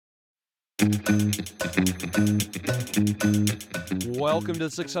Welcome to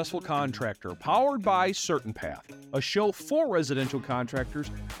The Successful Contractor, powered by Certain Path, a show for residential contractors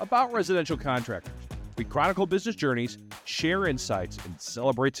about residential contractors. We chronicle business journeys, share insights, and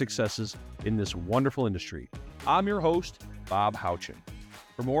celebrate successes in this wonderful industry. I'm your host, Bob Houchin.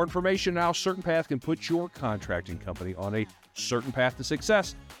 For more information on how Certain Path can put your contracting company on a certain path to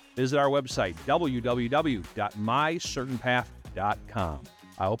success, visit our website, www.mycertainpath.com.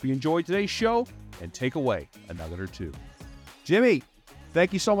 I hope you enjoyed today's show and take away a nugget or two. Jimmie,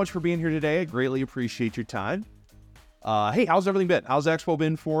 thank you so much for being here today. I greatly appreciate your time. Hey, how's everything been? How's Expo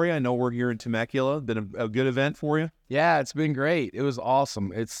been for you? I know we're here in Temecula. Been a good event for you? Yeah, it's been great. It was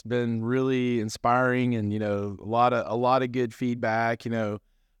awesome. It's been really inspiring, and a lot of good feedback. A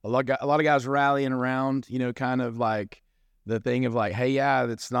lot of guys rallying around. Kind of like the thing of like, hey,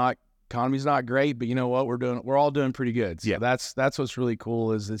 yeah, economy's not great, but you know what? We're all doing pretty good. So yeah, that's what's really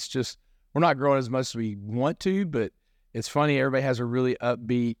cool. Is it's just we're not growing as much as we want to, but it's funny. Everybody has a really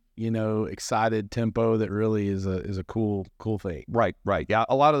upbeat, excited tempo that really is a cool thing. Right. Yeah,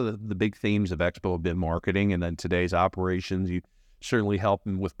 a lot of the big themes of Expo have been marketing, and then today's operations. You certainly help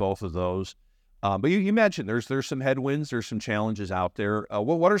them with both of those. But you mentioned there's some headwinds, there's some challenges out there.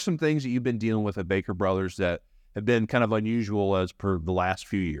 What are some things that you've been dealing with at Baker Brothers that have been kind of unusual as per the last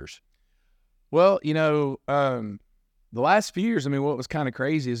few years? Well, the last few years, what was kind of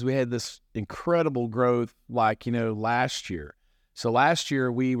crazy is we had this incredible growth last year. So last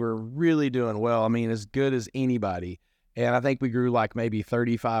year we were really doing well. As good as anybody. And I think we grew maybe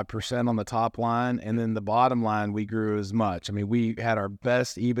 35% on the top line. And then the bottom line, we grew as much. We had our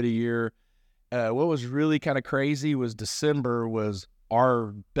best EBITDA year. What was really kind of crazy was December was our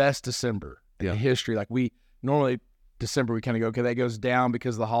best December in history. We normally, December, we kind of go, okay, that goes down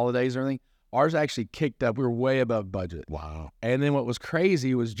because of the holidays and everything. Ours actually kicked up. We were way above budget. Wow. And then what was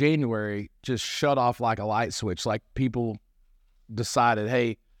crazy was January just shut off like a light switch. People decided,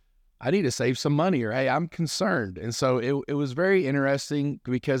 hey, I need to save some money, or hey, I'm concerned. And so it was very interesting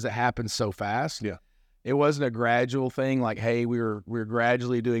because it happened so fast. Yeah. It wasn't a gradual thing like, hey, we were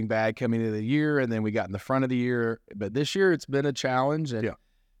gradually doing bad coming into the year, and then we got in the front of the year. But this year it's been a challenge. And,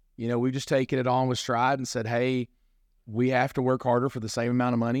 we've just taken it on with stride and said, hey, we have to work harder for the same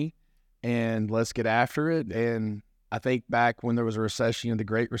amount of money. And let's get after it. And I think back when there was a recession, the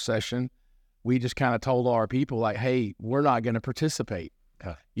Great Recession, we just kind of told all our people hey, we're not going to participate.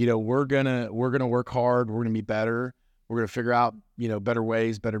 We're gonna work hard. We're gonna be better. We're gonna figure out better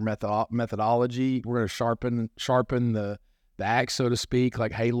ways, better methodology. We're gonna sharpen the axe, so to speak.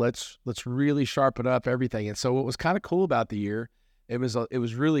 Hey, let's really sharpen up everything. And so what was kind of cool about the year, it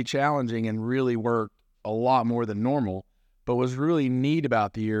was really challenging and really worked a lot more than normal. But what was really neat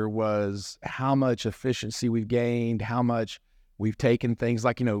about the year was how much efficiency we've gained, how much we've taken things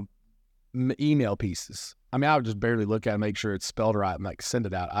like, email pieces. I would just barely look at it, make sure it's spelled right and send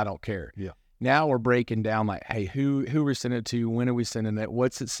it out. I don't care. Yeah. Now we're breaking down hey, who we're sending it to, when are we sending it,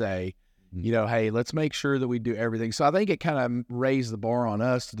 what's it say? Mm-hmm. Hey, let's make sure that we do everything. So I think it kind of raised the bar on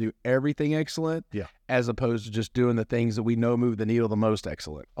us to do everything excellent, as opposed to just doing the things that we know move the needle the most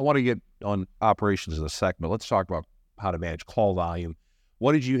excellent. I want to get on operations in a sec, but let's talk about how to manage call volume.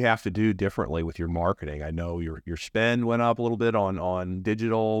 What did you have to do differently with your marketing? I know your spend went up a little bit on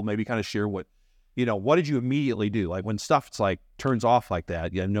digital. Maybe kind of share what did you immediately do? When stuff turns off like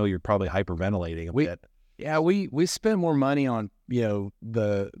that, I know you're probably hyperventilating a bit. Yeah, we spend more money on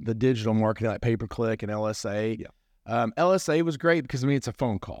the digital marketing like pay-per-click and LSA. Yeah. LSA was great because it's a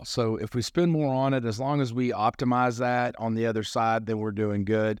phone call. So if we spend more on it, as long as we optimize that on the other side, then we're doing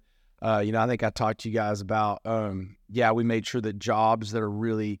good. I think I talked to you guys about, we made sure that jobs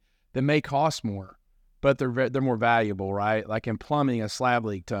that may cost more, but they're more valuable, right? Like in plumbing, a slab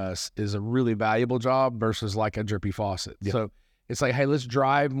leak to us is a really valuable job versus a drippy faucet. Yeah. So it's hey, let's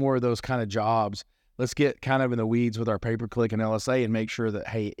drive more of those kind of jobs. Let's get kind of in the weeds with our pay-per-click and LSA and make sure that,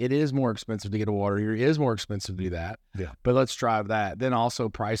 hey, it is more expensive to get a water heater. It is more expensive to do that. Yeah. But let's drive that. Then also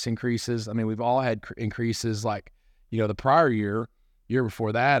price increases. We've all had increases the prior year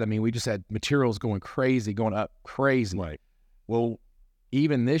before that. We just had materials going up crazy. Right. Well,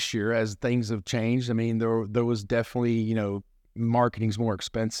 even this year, as things have changed, there was definitely, marketing's more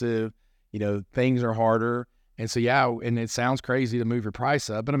expensive, things are harder. And so, and it sounds crazy to move your price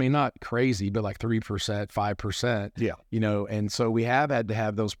up, but not crazy, but 3%, 5%. Yeah. And so we have had to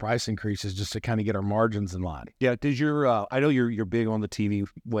have those price increases just to kind of get our margins in line. Yeah. Did I know you're big on the TV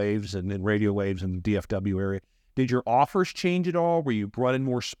waves and radio waves in the DFW area. Did your offers change at all? Were you running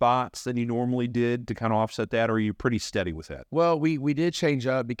more spots than you normally did to kind of offset that, or are you pretty steady with that? Well, we did change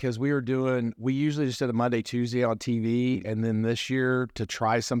up because we usually just did a Monday, Tuesday on TV. And then this year, to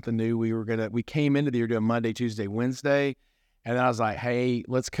try something new, we came into the year doing Monday, Tuesday, Wednesday. And then I was like, hey,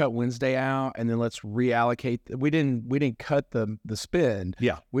 let's cut Wednesday out and then let's reallocate. We didn't cut the spend.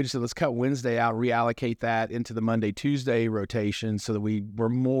 Yeah. We just said, let's cut Wednesday out, reallocate that into the Monday, Tuesday rotation so that we were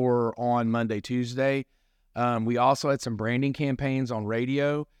more on Monday, Tuesday. We also had some branding campaigns on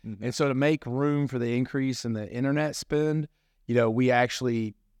radio. Mm-hmm. And so to make room for the increase in the internet spend, we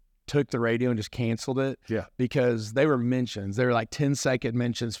actually took the radio and just canceled it. Yeah. Because they were mentions. They were like 10-second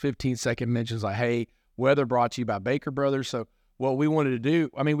mentions, 15-second mentions like, hey, weather brought to you by Baker Brothers. So what we wanted to do,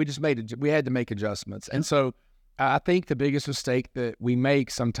 we had to make adjustments. And so I think the biggest mistake that we make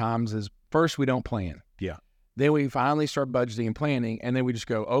sometimes is first, we don't plan. Yeah. Then we finally start budgeting and planning. And then we just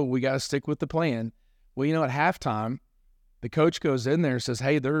go, oh, we got to stick with the plan. Well, at halftime, the coach goes in there and says,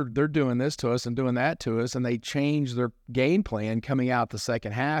 hey, they're doing this to us and doing that to us. And they change their game plan coming out the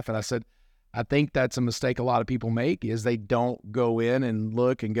second half. And I said, I think that's a mistake a lot of people make is they don't go in and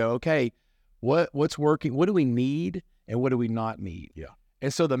look and go, okay, what's working? What do we need? And what do we not need? Yeah.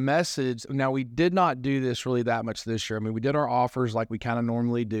 And so the message, now we did not do this really that much this year. I mean, we did our offers like we kind of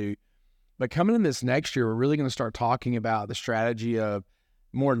normally do. But coming in this next year, we're really going to start talking about the strategy of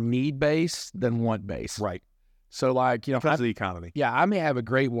more need-based than want-based. Right. So like, because of the economy. Yeah, I may have a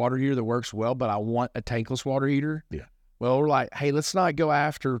great water heater that works well, but I want a tankless water heater. Yeah. Well, we're like, hey, let's not go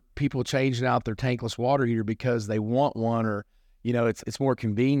after people changing out their tankless water heater because they want one or, it's more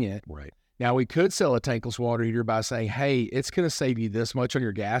convenient. Right. Now, we could sell a tankless water heater by saying, hey, it's going to save you this much on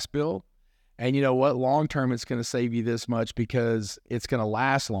your gas bill. And you know what? Long-term, it's going to save you this much because it's going to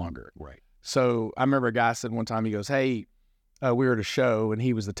last longer. Right. So I remember a guy said one time, he goes, hey, we were at a show and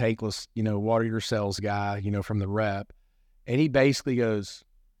he was the tankless, water heater sales guy, from the rep. And he basically goes,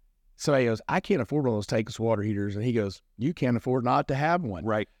 I can't afford one of those tankless water heaters. And he goes, you can't afford not to have one.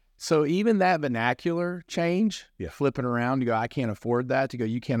 Right. So even that vernacular change, flipping around to go, I can't afford that, to go,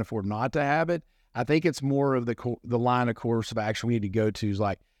 you can't afford not to have it. I think it's more of the line of course of action we need to go to is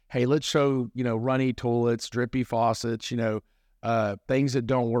like, hey, let's show, runny toilets, drippy faucets, things that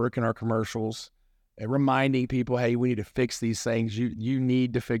don't work in our commercials. And reminding people, hey, we need to fix these things. You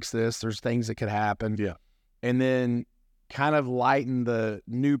need to fix this. There's things that could happen. Yeah. And then kind of lighten the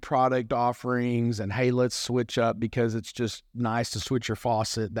new product offerings and, hey, let's switch up because it's just nice to switch your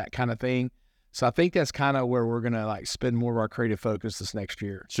faucet, that kind of thing. So I think that's kind of where we're going to spend more of our creative focus this next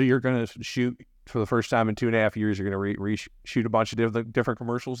year. So you're going to shoot for the first time in 2.5 years, you're going to reshoot a bunch of different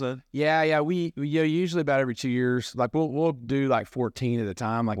commercials then? Yeah. We usually about every 2 years, we'll do 14 at a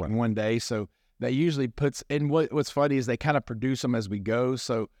time, in one day. So that usually puts, and what's funny is they kind of produce them as we go.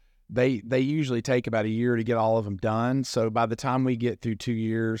 So they usually take about a year to get all of them done. So by the time we get through 2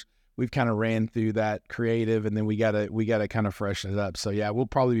 years, we've kind of ran through that creative, and then we gotta kind of freshen it up. So yeah, we'll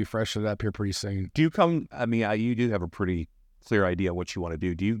probably be freshening it up here pretty soon. You do have a pretty clear idea what you want to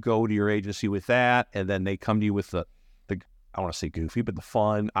do. Do you go to your agency with that, and then they come to you with the I want to say goofy, but the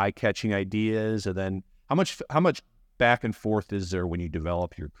fun, eye-catching ideas, and then how much back and forth is there when you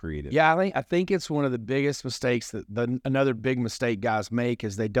develop your creative? Yeah, I think it's one of the biggest mistakes another big mistake guys make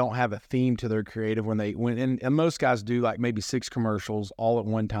is they don't have a theme to their creative and most guys do maybe 6 commercials all at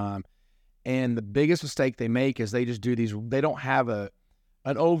one time. And the biggest mistake they make is they just do these, they don't have an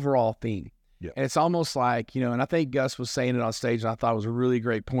overall theme. Yeah. And it's almost like, and I think Gus was saying it on stage, and I thought it was a really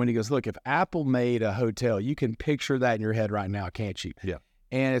great point. He goes, look, if Apple made a hotel, you can picture that in your head right now, can't you? Yeah.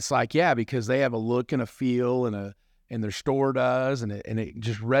 And it's because they have a look and a feel and their store does, and it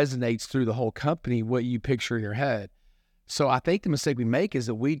just resonates through the whole company, what you picture in your head. So I think the mistake we make is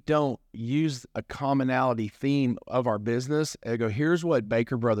that we don't use a commonality theme of our business and go, here's what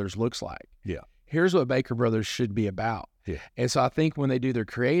Baker Brothers looks like. Yeah. Here's what Baker Brothers should be about. Yeah. And so I think when they do their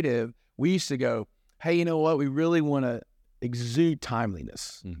creative, we used to go, hey, you know what? We really want to exude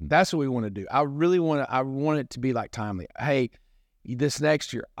timeliness. Mm-hmm. That's what we want to do. I want it to be timely. Hey, this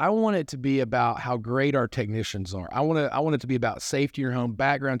next year, I want it to be about how great our technicians are. I want it to be about safety in your home,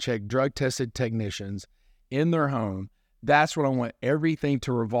 background check, drug tested technicians in their home. That's what I want everything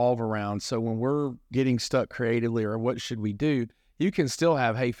to revolve around. So when we're getting stuck creatively or what should we do, you can still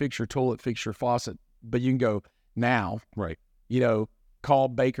have, hey, fix your toilet, fix your faucet, but you can go now, right? Call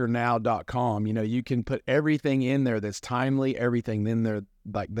bakernow.com. You can put everything in there that's timely, everything in there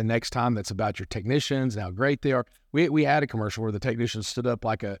the next time that's about your technicians and how great they are. We had a commercial where the technician stood up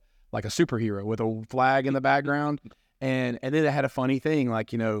like a superhero with a flag in the background, and then it had a funny thing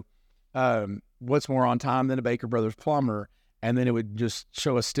what's more on time than a Baker Brothers plumber, and then it would just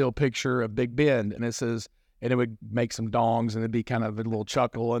show a still picture of Big Bend, and it says and it would make some dongs, and it'd be kind of a little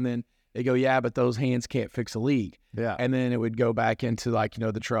chuckle, and then they go, yeah, but those hands can't fix a leak. Yeah. And then it would go back into like,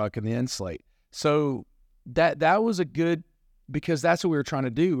 the truck and the insulate. So that was a good, because that's what we were trying to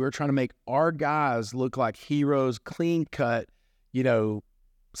do. We were trying to make our guys look like heroes, clean cut,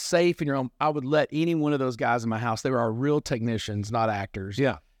 safe in your own. I would let any one of those guys in my house. They were our real technicians, not actors.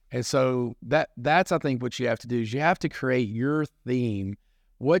 Yeah. And so that's, I think, what you have to do is you have to create your theme.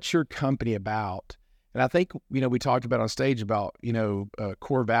 What's your company about? And I think, we talked about on stage about,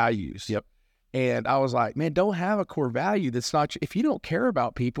 core values. Yep. And I was like, man, don't have a core value that's not, if you don't care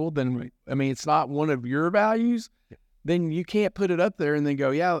about people, then, it's not one of your values, then you can't put it up there and then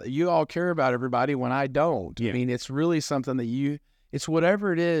go, yeah, you all care about everybody when I don't. Yeah. It's really something that it's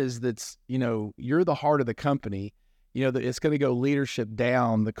whatever it is that's, you're the heart of the company, that it's going to go leadership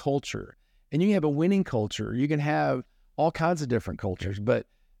down, the culture. And you can have a winning culture. You can have all kinds of different cultures, but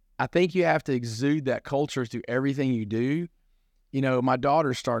I think you have to exude that culture through everything you do. My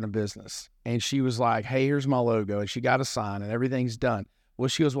daughter's starting a business, and she was like, hey, here's my logo, and she got a sign, and everything's done. Well,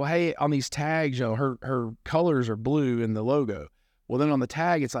 she goes, well, hey, on these tags, her colors are blue in the logo. Well, then on the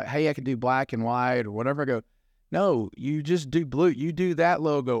tag, it's like, hey, I can do black and white or whatever. I go, no, you just do blue. You do that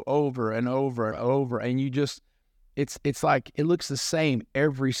logo over and over and over, and you just, it's like, it looks the same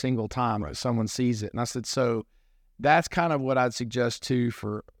every single time that someone sees it. And I said, so that's kind of what I'd suggest too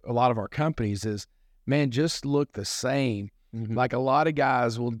for a lot of our companies is, man, just look the same. Mm-hmm. Like a lot of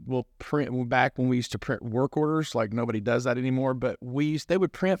guys will print, back when we used to print work orders, like nobody does that anymore, but they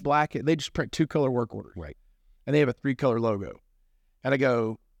would print black, they just print 2-color work orders. Right. And they have a 3-color logo. And I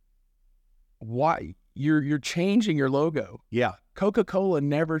go, why? You're changing your logo. Yeah. Coca-Cola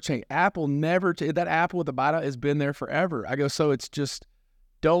never changed. Apple never, that apple with the bite out has been there forever. I go, so it's just,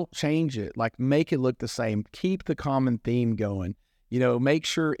 don't change it. Like, make it look the same. Keep the common theme going. Make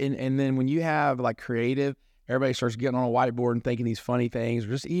sure, and then when you have like creative, everybody starts getting on a whiteboard and thinking these funny things, or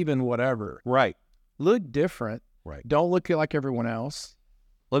just even whatever. Right. Look different. Right. Don't look like everyone else.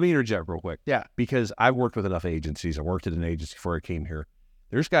 Let me interject real quick. Yeah. Because I've worked with enough agencies. I worked at an agency before I came here.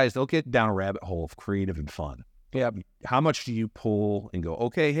 There's guys, they'll get down a rabbit hole of creative and fun. Yeah. How much do you pull and go,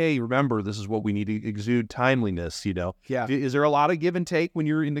 okay, hey, remember, this is what we need to exude timeliness, Yeah. Is there a lot of give and take when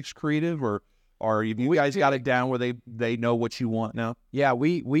you're in this creative, or you guys got it down where they know what you want now? Yeah,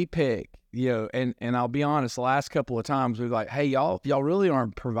 we pick, and I'll be honest, the last couple of times we're like, hey, y'all really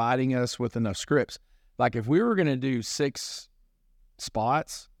aren't providing us with enough scripts. Like if we were going to do 6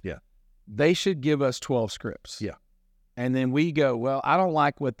 spots, they should give us 12 scripts. Yeah. And then we go, well, I don't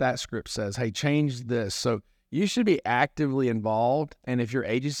like what that script says. Hey, change this. So you should be actively involved. And if your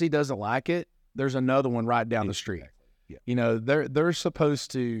agency doesn't like it, there's another one right down the street. Yeah. They're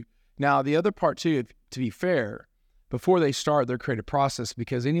supposed to. Now, the other part too, to be fair, before they start their creative process,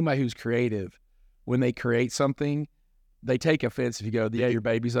 because anybody who's creative, when they create something, they take offense if you go, yeah, your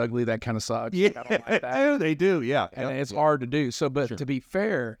baby's ugly, that kind of sucks. Yeah, I don't like that. They do, yeah. And it's hard to do. So, but to be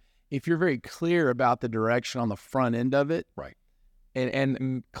fair, if you're very clear about the direction on the front end of it, right,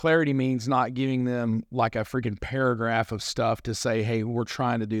 and clarity means not giving them like a freaking paragraph of stuff to say, hey, we're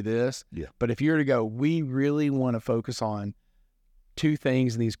trying to do this. Yeah. But if you're to go, we really want to focus on 2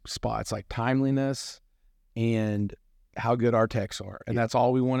 things in these spots, like timeliness and how good our techs are. And that's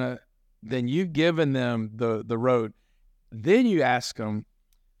all we want to, then you've given them the road. Then you ask them,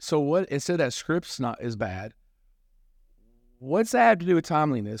 so what, instead of that script's not as bad, what's that have to do with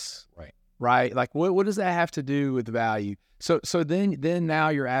timeliness? Right? Like what does that have to do with value? So then now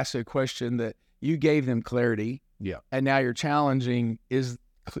you're asking a question that you gave them clarity. Yeah. And now you're challenging is,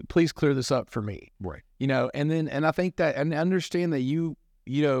 please clear this up for me. Right. And I think that, and understand that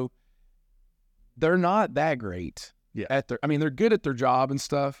they're not that great at they're good at their job and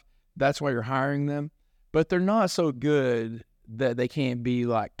stuff. That's why you're hiring them, but they're not so good that they can't be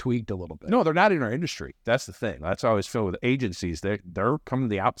like tweaked a little bit. No, they're not in our industry. That's the thing. That's how I always feel with agencies. They're coming to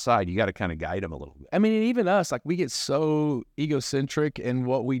the outside. You got to kind of guide them a little bit. And even us, like we get so egocentric in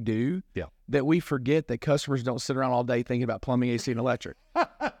what we do that we forget that customers don't sit around all day thinking about plumbing, AC, and electric.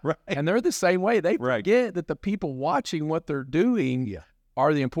 Right. And they're the same way. They forget that the people watching what they're doing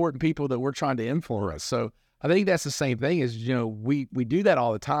are the important people that we're trying to influence. So I think that's the same thing as, we do that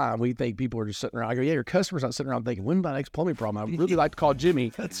all the time. We think people are just sitting around. I go, yeah, your customer's not sitting around thinking, when's my next plumbing problem? I'd really like to call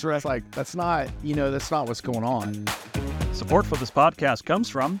Jimmie. That's right. It's like, that's not what's going on. Support for this podcast comes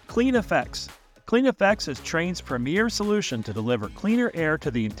from Clean Effects. Clean Effects is Trane's premier solution to deliver cleaner air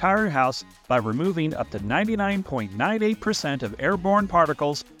to the entire house by removing up to 99.98% of airborne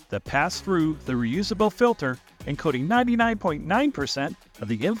particles that pass through the reusable filter and coating 99.9% of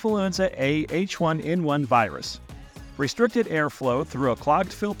the influenza A H1N1 virus. Restricted airflow through a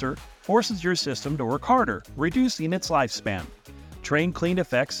clogged filter forces your system to work harder, reducing its lifespan. Train Clean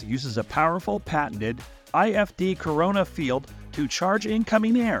Effects uses a powerful patented IFD corona field to charge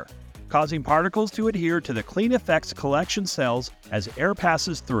incoming air, causing particles to adhere to the Clean Effects collection cells as air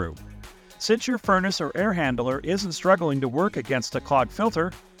passes through. Since your furnace or air handler isn't struggling to work against a clogged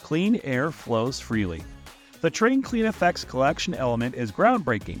filter, clean air flows freely. The Train Clean Effects collection element is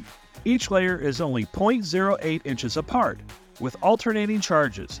groundbreaking. Each layer is only 0.08 inches apart, with alternating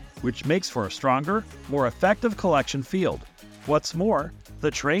charges, which makes for a stronger, more effective collection field. What's more, the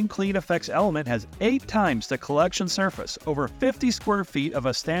Train Clean Effects element has 8 times the collection surface, over 50 square feet of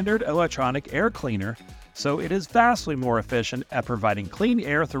a standard electronic air cleaner, so it is vastly more efficient at providing clean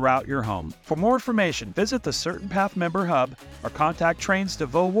air throughout your home. For more information, visit the Certain Path Member Hub or contact Train's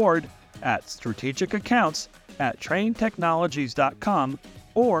DeVoe Ward at strategicaccounts@traintechnologies.com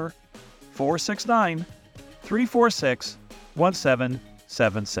or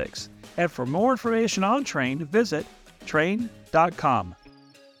 469-346-1776. And for more information on Train, visit train.com.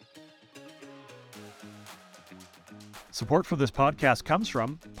 Support for this podcast comes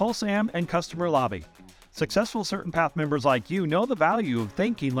from PulseAM and Customer Lobby. Successful Certain Path members like you know the value of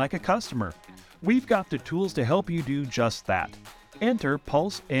thinking like a customer. We've got the tools to help you do just that. Enter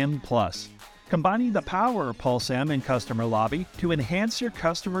PulseM Plus, combining the power of PulseM and Customer Lobby to enhance your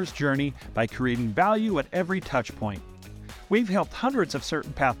customer's journey by creating value at every touch point. We've helped hundreds of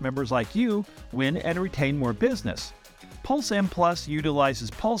Certain Path members like you win and retain more business. PulseM Plus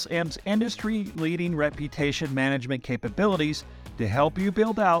utilizes PulseM's industry-leading reputation management capabilities to help you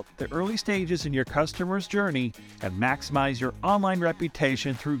build out the early stages in your customer's journey and maximize your online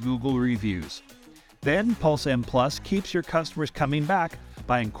reputation through Google reviews. Then PulseM Plus keeps your customers coming back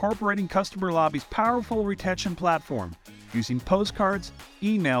by incorporating Customer Lobby's powerful retention platform, using postcards,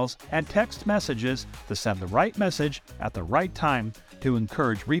 emails, and text messages to send the right message at the right time to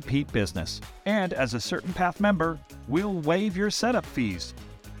encourage repeat business. And as a Certain Path member, we'll waive your setup fees.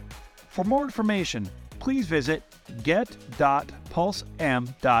 For more information, please visit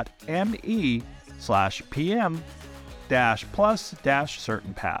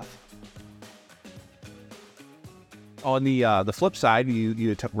get.pulsem.me/PM-plus-certainpath. On the flip side,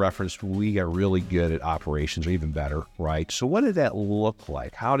 you referenced we got really good at operations, or even better, right? So what did that look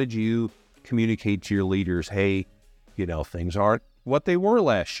like? How did you communicate to your leaders, hey, things aren't what they were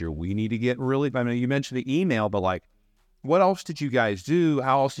last year. We need to get you mentioned the email, but like, what else did you guys do?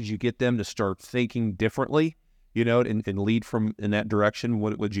 How else did you get them to start thinking differently, and lead in that direction?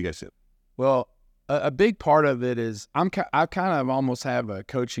 What did you guys do? Well, a big part of it is I kind of almost have a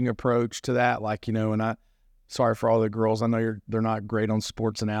coaching approach to that. Like, and sorry for all the girls. I know they're not great on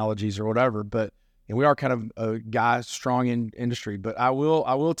sports analogies or whatever, but we are kind of a guy strong in industry. But I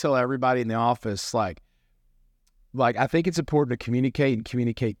will tell everybody in the office, like I think it's important to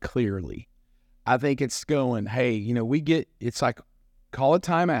communicate clearly. I think it's going, hey, it's like call a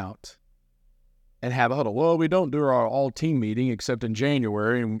timeout and have a huddle. Well, we don't do our all-team meeting except in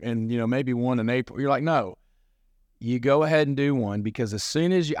January and maybe one in April. You're like, no, you go ahead and do one, because as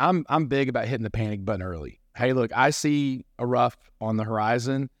soon as I'm big about hitting the panic button early. Hey, look, I see a rough on the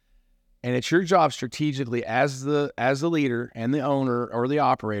horizon, and it's your job strategically as the leader and the owner or the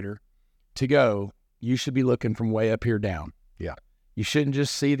operator to go, you should be looking from way up here down. Yeah. You shouldn't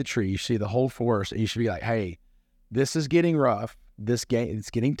just see the tree. You see the whole forest, and you should be like, hey, this is getting rough. This game,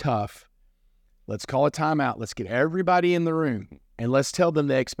 it's getting tough. Let's call a timeout. Let's get everybody in the room, and let's tell them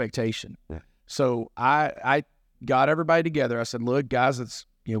the expectation. Yeah. So I got everybody together. I said, look, guys,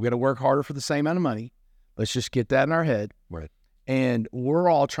 we got to work harder for the same amount of money. Let's just get that in our head. Right. And we're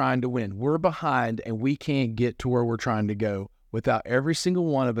all trying to win. We're behind, and we can't get to where we're trying to go without every single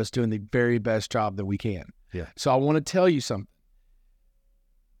one of us doing the very best job that we can. Yeah. So I want to tell you something.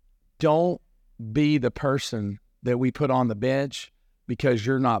 Don't be the person that we put on the bench because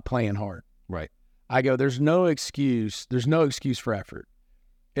you're not playing hard. Right. I go, there's no excuse. There's no excuse for effort.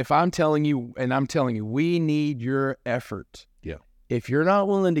 If I'm telling you, we need your effort. Yeah. If you're not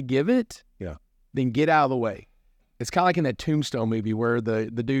willing to give it, yeah, then get out of the way. It's kind of like in that Tombstone movie where the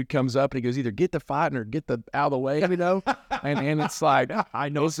dude comes up and he goes, either get the fighting or get the out of the way, and it's like, I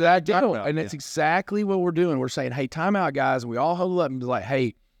know exactly, and it's exactly what we're doing. We're saying, hey, timeout, guys. And we all huddle up and be like,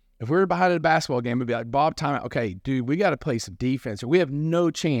 hey, if we were behind in a basketball game, we'd be like, Bob, timeout. Okay, dude, we got to play some defense. We have no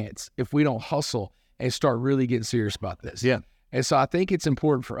chance if we don't hustle and start really getting serious about this. Yeah. And so I think it's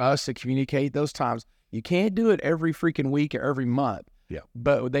important for us to communicate those times. You can't do it every freaking week or every month. Yeah.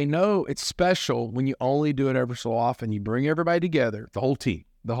 But they know it's special when you only do it every so often. You bring everybody together. The whole team.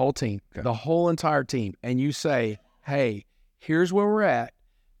 Okay. The whole entire team. And you say, hey, here's where we're at.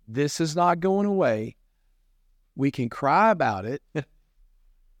 This is not going away. We can cry about it.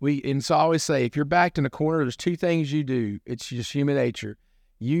 And so I always say, if you're backed in a corner, there's two things you do. It's just human nature.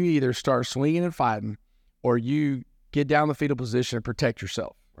 You either start swinging and fighting, or you get down the fetal position and protect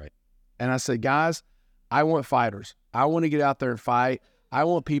yourself. Right. And I said, guys, I want fighters. I want to get out there and fight. I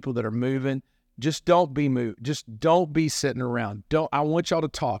want people that are moving. Just don't be moved. Just don't be sitting around. I want y'all to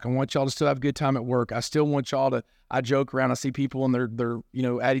talk. I want y'all to still have a good time at work. I still want y'all to, I joke around. I see people and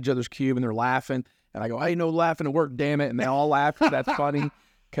they're at each other's cube and they're laughing. And I go, hey, no laughing at work, damn it. And they all laugh. That's funny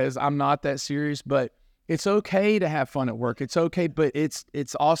because I'm not that serious. But it's okay to have fun at work. It's okay. But it's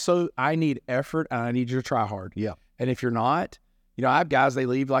also, I need effort and I need you to try hard. Yeah. And if you're not, I have guys, they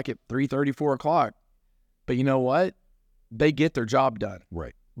leave like at 3:30, 4 o'clock. But you know what? They get their job done.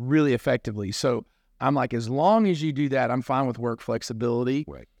 Right. Really effectively. So I'm like, as long as you do that, I'm fine with work flexibility.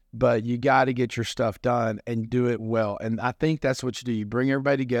 Right. But you got to get your stuff done and do it well. And I think that's what you do. You bring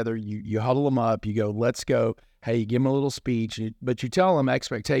everybody together. You huddle them up. You go, let's go. Hey, you give them a little speech, but you tell them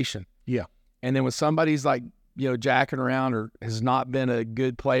expectation. Yeah. And then when somebody's like, jacking around or has not been a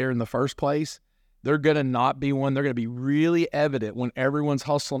good player in the first place, they're going to not be one. They're going to be really evident when everyone's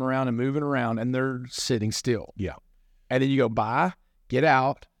hustling around and moving around and they're sitting still. Yeah. And then you go, bye, get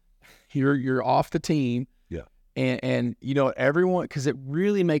out. You're off the team. Yeah. And everyone, because it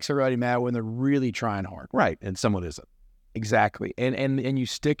really makes everybody mad when they're really trying hard. Right. And someone isn't. Exactly. And you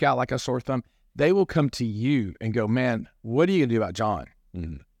stick out like a sore thumb. They will come to you and go, man, what are you going to do about John?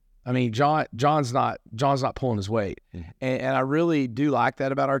 Mm-hmm. I mean, John's not pulling his weight. Mm-hmm. And I really do like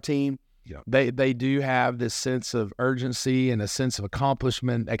that about our team. Yeah. They do have this sense of urgency and a sense of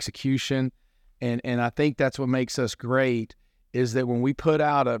accomplishment, execution. And I think that's what makes us great is that when we put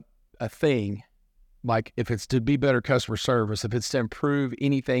out a thing, like if it's to be better customer service, if it's to improve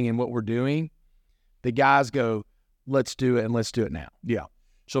anything in what we're doing, the guys go, let's do it and let's do it now. Yeah.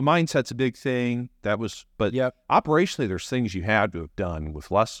 So mindset's a big thing. But yep. Operationally, there's things you had to have done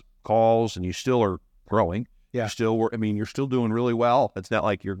with less calls and you still are growing. Yeah. You're still doing really well. It's not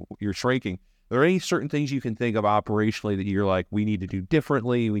like you're shrinking. Are there any certain things you can think of operationally that you're like, we need to do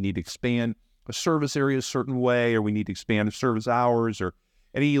differently? We need to expand a service area a certain way, or we need to expand the service hours, or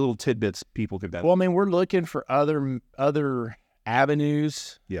any little tidbits people could benefit? Well, I mean, we're looking for other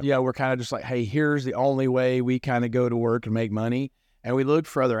avenues. Yeah. Yeah. We're kind of just like, hey, here's the only way we kind of go to work and make money. And we look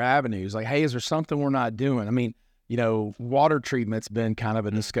for other avenues. Like, hey, is there something we're not doing? I mean, water treatment's been kind of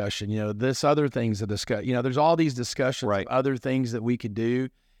a discussion. This other thing's a discussion. There's all these discussions right. of other things that we could do.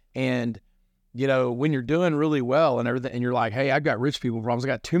 And, when you're doing really well and everything, and you're like, hey, I've got rich people problems. I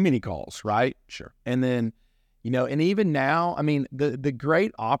got too many calls, right? Sure. And then, and even now, I mean, the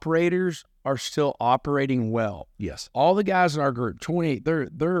great operators are still operating well. Yes. All the guys in our group, 28,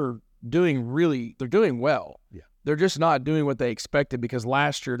 they're doing well. Yeah. They're just not doing what they expected because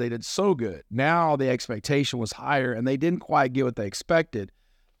last year they did so good. Now the expectation was higher and they didn't quite get what they expected.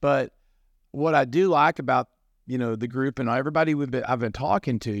 But what I do like about, the group and everybody I've been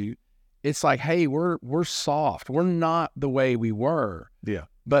talking to, it's like, hey, we're soft. We're not the way we were. Yeah.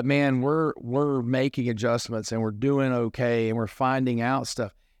 But man, we're making adjustments and we're doing okay and we're finding out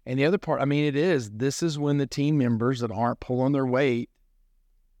stuff. And the other part, I mean, this is when the team members that aren't pulling their weight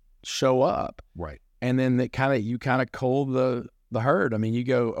show up. Right. And then you kind of cull the herd. I mean, you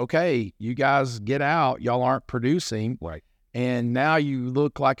go, okay, you guys get out. Y'all aren't producing. Right. And now you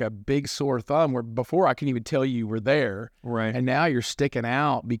look like a big sore thumb where before I couldn't even tell you were there. Right. And now you're sticking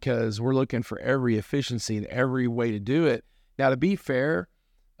out because we're looking for every efficiency and every way to do it. Now, to be fair,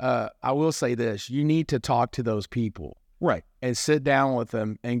 I will say this. You need to talk to those people. Right. And sit down with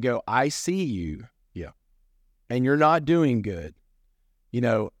them and go, I see you. Yeah. And you're not doing good,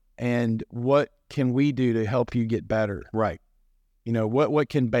 and what can we do to help you get better? Right. What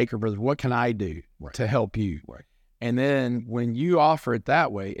can Baker Brothers, what can I do to help you? Right. And then when you offer it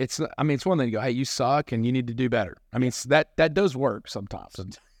that way, it's one thing to go, hey, you suck and you need to do better. I mean, that does work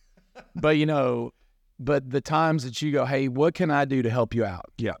sometimes. But, but the times that you go, hey, what can I do to help you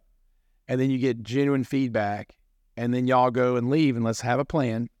out? Yeah. And then you get genuine feedback and then y'all go and leave and let's have a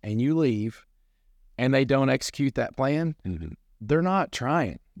plan and you leave and they don't execute that plan. Mm-hmm. They're not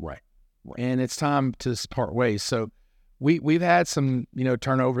trying. Right. And it's time to part ways. So we've had some,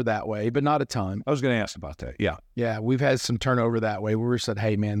 turnover that way, but not a ton. I was going to ask about that. Yeah. Yeah. We've had some turnover that way where we said,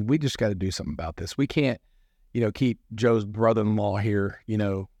 hey man, we just got to do something about this. We can't, keep Joe's brother-in-law here,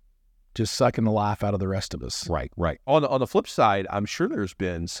 just sucking the life out of the rest of us. Right. Right. On the flip side, I'm sure there's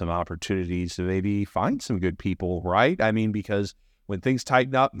been some opportunities to maybe find some good people, right? I mean, because when things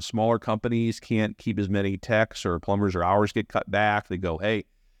tighten up and smaller companies can't keep as many techs or plumbers or hours get cut back, they go, hey,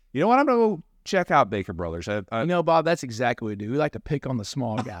 you know what? I'm going to go check out Baker Brothers. Bob, that's exactly what we do. We like to pick on the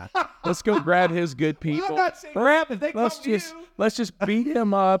small guy. Let's go grab his good people. I'm not saying grab it. They Let's come to just you. let's just beat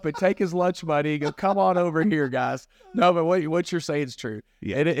him up and take his lunch money and go, come on over here, guys. No, but what you're saying is true.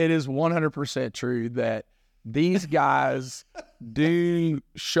 Yeah. It is 100% true that these guys do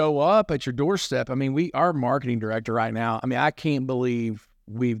show up at your doorstep. I mean, our marketing director right now, I mean, I can't believe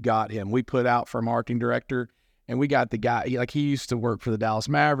we've got him. We put out for a marketing director, and we got the guy, he used to work for the Dallas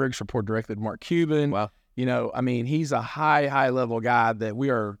Mavericks, report directly to Mark Cuban. Wow. I mean, he's a high level guy that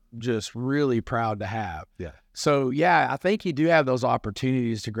we are just really proud to have. Yeah. So yeah, I think you do have those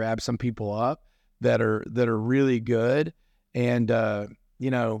opportunities to grab some people up that are really good. And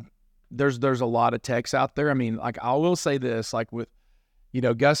there's a lot of techs out there. I mean, I will say this, with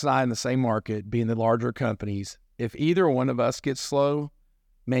Gus and I in the same market, being the larger companies, if either one of us gets slow,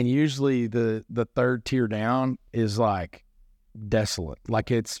 man, usually the third tier down is desolate.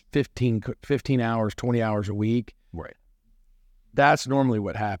 It's 15 hours, 20 hours a week. Right. That's normally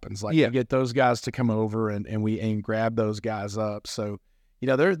what happens. You get those guys to come over and grab those guys up. So,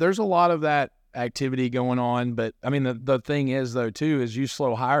 there's a lot of that activity going on. But I mean, the thing is though too, is you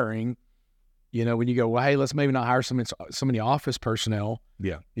slow hiring, when you go, well, hey, let's maybe not hire so many office personnel.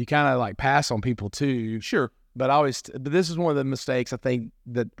 Yeah. You kind of pass on people too. Sure. But but this is one of the mistakes I think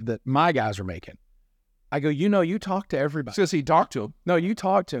that my guys are making. I go, you talk to everybody. So you talk to him. No, you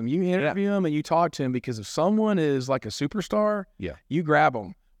talk to him. You interview him and you talk to him, because if someone is like a superstar, you grab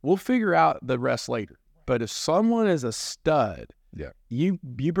them. We'll figure out the rest later. But if someone is a stud, you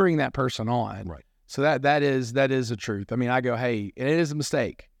bring that person on. Right. So that is the truth. I mean, I go, hey, and it is a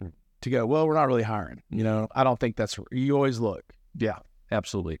mistake to go, well, we're not really hiring. I don't think you always look. Yeah,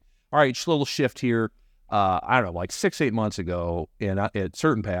 absolutely. All right, just a little shift here. I don't know, 6-8 months ago, and at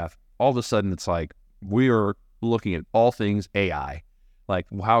Certain Path, all of a sudden it's we are looking at all things AI.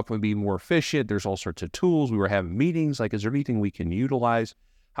 How can we be more efficient? There's all sorts of tools. We were having meetings. Is there anything we can utilize?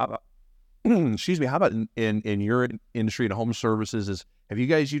 How about, excuse me, how about in your industry and home services? Have you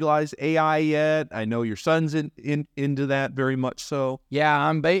guys utilized AI yet? I know your son's into that very much so. Yeah,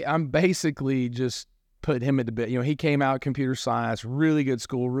 I'm basically just put him into bed. He came out computer science, really good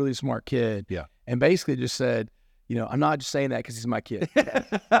school, really smart kid. Yeah. And basically just said, I'm not just saying that because he's my kid.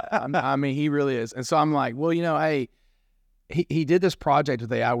 I mean, he really is. And so I'm like, well, hey, he did this project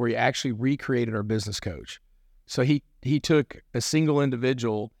with AI where he actually recreated our business coach. So he took a single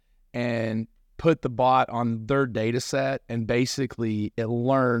individual and put the bot on their data set, and basically it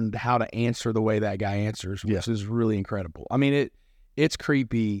learned how to answer the way that guy answers, which is really incredible. I mean, it's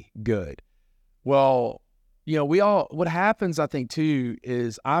creepy good. Well, what happens, I think too,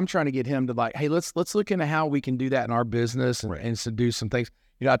 is I'm trying to get him to hey, let's look into how we can do that in our business and to do some things.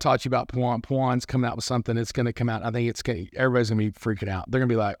 I talked to you about Puan. Puan's coming out with something. It's going to come out. I think everybody's going to be freaking out. They're going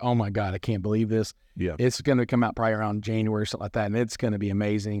to be like, oh my God, I can't believe this. Yeah. It's going to come out probably around January or something like that. And it's going to be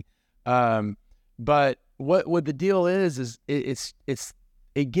amazing. But what the deal is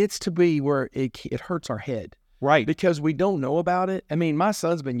it gets to be where it hurts our head. Right. Because we don't know about it. I mean, my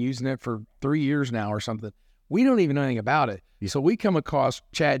son's been using it for 3 years now or something. We don't even know anything about it. Yeah. So we come across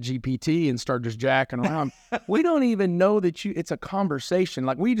Chat GPT and start just jacking around. We don't even know that it's a conversation.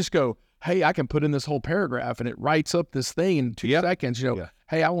 We just go, hey, I can put in this whole paragraph and it writes up this thing in 2 seconds.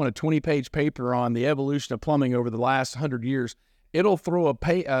 Hey, I want a 20-page paper on the evolution of plumbing over the last 100 years. It'll throw a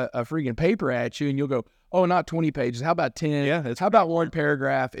freaking paper at you and you'll go, oh, not 20 pages. How about 10? Yeah. How about one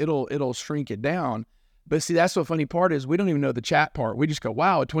paragraph? It'll shrink it down. But see, that's the funny part is we don't even know the chat part. We just go,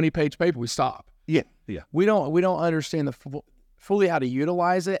 wow, a 20-page paper, we stop. Yeah. We don't understand fully how to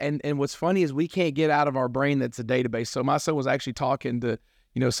utilize it. And what's funny is we can't get out of our brain that's a database. So my son was actually talking to,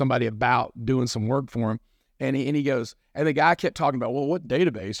 somebody about doing some work for him. And he goes, and the guy kept talking about, well, what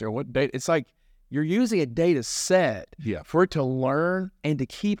database or what data? It's you're using a data set for it to learn and to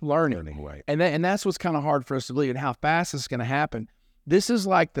keep learning. Right. And that's what's kind of hard for us to believe, and how fast this is going to happen. This is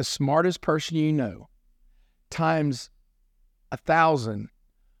like the smartest person times 1,000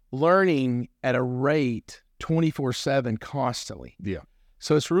 learning at a rate 24/7 constantly. Yeah.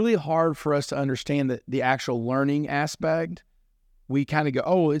 So it's really hard for us to understand the actual learning aspect. We kind of go,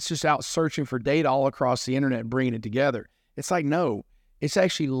 oh, it's just out searching for data all across the internet and bringing it together. It's no, it's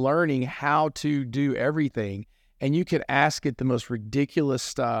actually learning how to do everything. And you can ask it the most ridiculous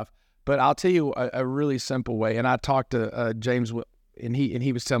stuff, but I'll tell you a really simple way. And I talked to James, and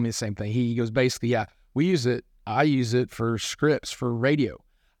he was telling me the same thing. He goes, basically, we use it. I use it for scripts for radio.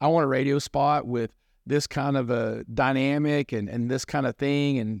 I want a radio spot with this kind of a dynamic and this kind of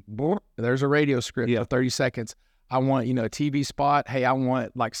thing. And there's a radio script for 30 seconds. I want, a TV spot. Hey, I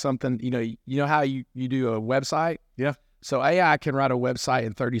want something, you know how you do a website? Yeah. So AI can write a website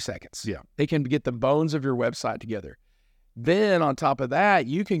in 30 seconds. Yeah. It can get the bones of your website together. Then on top of that,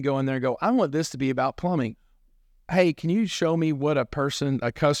 you can go in there and go, I want this to be about plumbing. Hey, can you show me what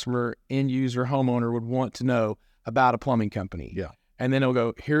a customer, end user, homeowner would want to know about a plumbing company? Yeah. And then it'll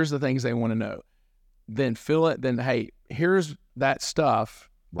go, here's the things they want to know. Then fill it. Then, hey, here's that stuff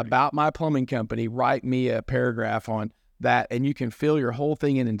about my plumbing company. Write me a paragraph on that. And you can fill your whole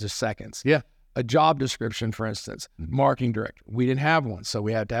thing in just seconds. Yeah. A job description, for instance, marketing director. We didn't have one. So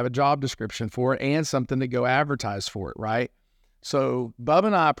we had to have a job description for it and something to go advertise for it, right? So Bub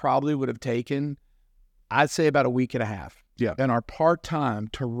and I probably would have taken, I'd say, about a week and a half. Yeah. And our part-time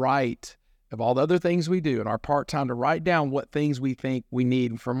to write, of all the other things we do, and our part-time to write down what things we think we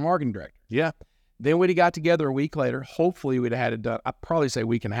need from a marketing director. Yeah. Then we'd have got together a week later. Hopefully we'd have had it done. I'd probably say a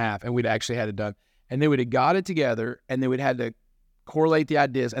week and a half, and we'd actually had it done. And then we'd have got it together, and then we'd had to correlate the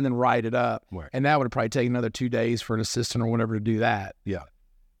ideas and then write it up. Right. And that would have probably taken another 2 days for an assistant or whatever to do that. Yeah.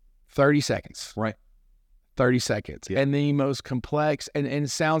 30 seconds. Right. 30 seconds. Yeah. And the most complex, and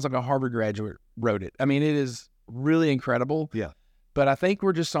it sounds like a Harvard graduate wrote it. I mean, it is really incredible. Yeah. But I think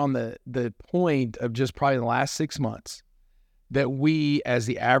we're just on the point of just probably the last 6 months that we, as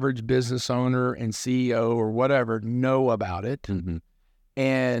the average business owner and CEO or whatever, know about it. Mm-hmm.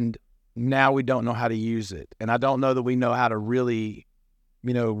 And now we don't know how to use it. And I don't know that we know how to really,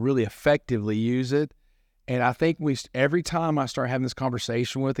 really effectively use it. And I think every time I start having this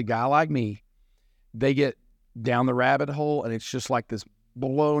conversation with a guy like me, they get down the rabbit hole and it's just like this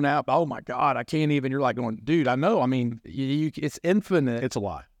blown out, oh my God, I can't even, you're like going, dude, I know. I mean, it's infinite. It's a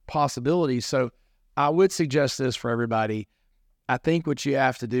lot. Possibilities. So I would suggest this for everybody. I think what you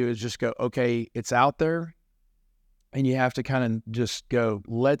have to do is just go, okay, it's out there. And you have to kind of just go,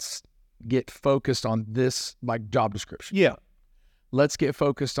 let's get focused on this, like job description. Yeah. Let's get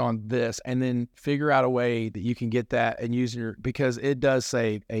focused on this and then figure out a way that you can get that and use because it does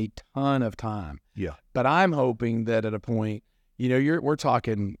save a ton of time. Yeah. But I'm hoping that at a point, we're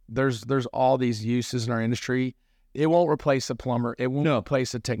talking, there's all these uses in our industry. It won't replace a plumber. It won't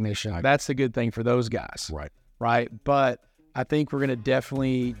replace a technician. That's the good thing for those guys. Right. Right. But I think we're going to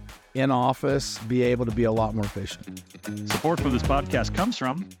definitely, in office, be able to be a lot more efficient. Support for this podcast comes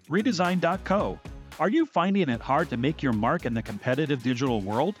from Redesign.co. Are you finding it hard to make your mark in the competitive digital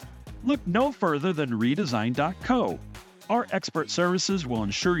world? Look no further than Redesign.co. Our expert services will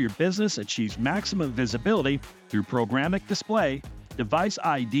ensure your business achieves maximum visibility through programmatic display, device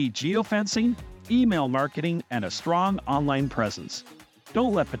ID geofencing, email marketing, and a strong online presence.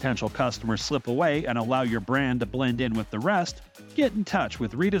 Don't let potential customers slip away and allow your brand to blend in with the rest. Get in touch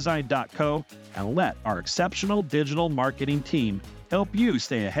with Redesign.co and let our exceptional digital marketing team help you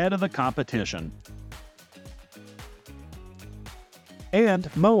stay ahead of the competition.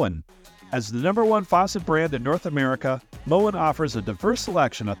 And Moen. As the #1 faucet brand in North America, Moen offers a diverse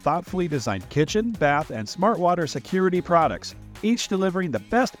selection of thoughtfully designed kitchen, bath, and smart water security products, each delivering the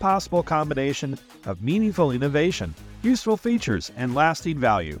best possible combination of meaningful innovation, useful features, and lasting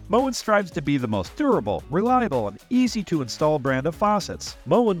value. Moen strives to be the most durable, reliable, and easy-to-install brand of faucets.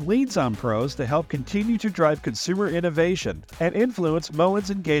 Moen leans on pros to help continue to drive consumer innovation and influence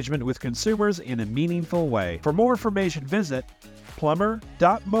Moen's engagement with consumers in a meaningful way. For more information, visit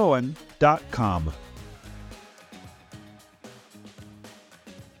plumber.moen.com.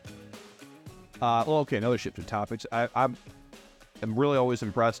 Okay, another shift of topics. I'm really always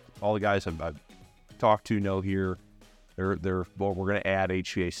impressed. All the guys I've talked to know here, we're going to add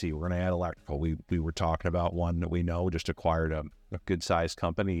HVAC. We're going to add electrical. We were talking about one that we know just acquired a good-sized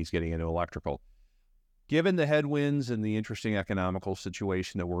company. He's getting into electrical. Given the headwinds and the interesting economical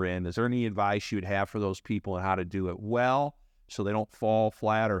situation that we're in, is there any advice you would have for those people on how to do it well so they don't fall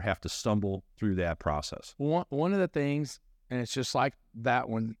flat or have to stumble through that process? One of the things, and it's just like that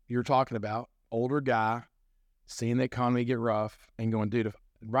one you're talking about, older guy, seeing the economy get rough and going, dude,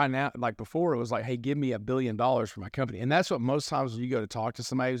 right now, like before, it was like, hey, give me $1 billion for my company. And that's what most times when you go to talk to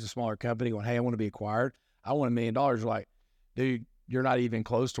somebody who's a smaller company going, hey, I want to be acquired. I want $1 million. You're like, dude, you're not even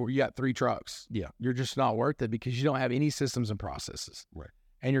close to where you got 3 trucks. Yeah. You're just not worth it because you don't have any systems and processes. Right.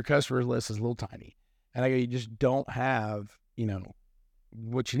 And your customer list is a little tiny. And I go, you just don't have,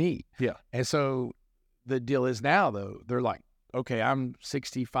 what you need. Yeah. And so the deal is now, though, they're like, okay, I'm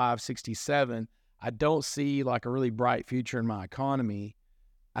 65, 67. I don't see like a really bright future in my economy.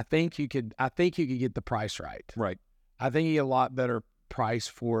 I think you could get the price right. Right. I think you get a lot better price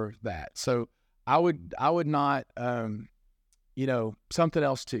for that. So I would not, something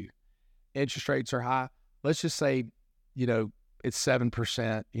else too. Interest rates are high. Let's just say, it's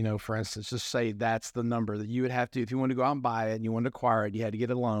 7%, for instance, just say that's the number that you would have to, if you want to go out and buy it and you want to acquire it, you had to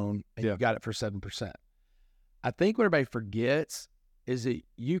get a loan and you got it for 7%. I think what everybody forgets is that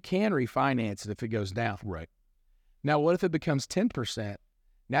you can refinance it if it goes down. Right. Now, what if it becomes 10%?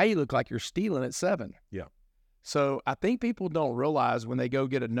 Now you look like you're stealing at 7%. Yeah. So I think people don't realize when they go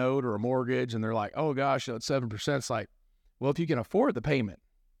get a note or a mortgage and they're like, oh gosh, it's 7%. It's like, well, if you can afford the payment.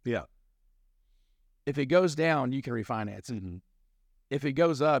 Yeah. If it goes down, you can refinance it. Mm-hmm. If it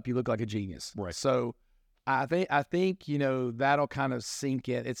goes up, you look like a genius. Right. So I think, that'll kind of sink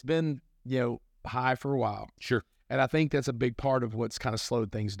in. It's been, high for a while. Sure. And I think that's a big part of what's kind of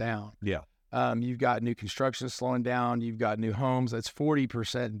slowed things down. Yeah. You've got new construction slowing down. You've got new homes. That's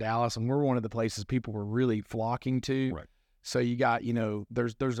 40% in Dallas, and we're one of the places people were really flocking to. Right. So you got,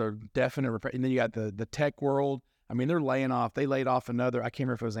 there's a definite, and then you got the tech world. I mean, they're laying off. They laid off another, I can't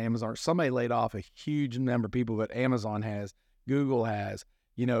remember if it was Amazon. Somebody laid off a huge number of people, but Amazon has, Google has,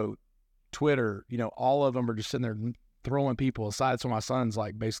 Twitter, all of them are just sitting there throwing people aside. So my son's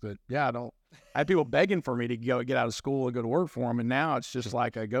like, basically, I had people begging for me to get out of school and go to work for them. And now it's just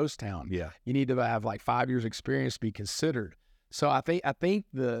like a ghost town. Yeah. You need to have like 5 years experience to be considered. So I think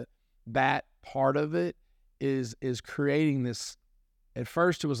that part of it is creating this. At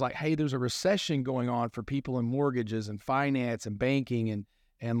first it was like, hey, there's a recession going on for people in mortgages and finance and banking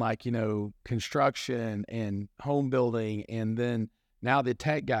and like, construction and home building. And then now the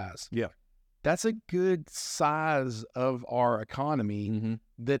tech guys. Yeah. That's a good size of our economy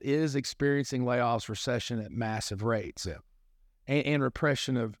that is experiencing layoffs, recession at massive rates, and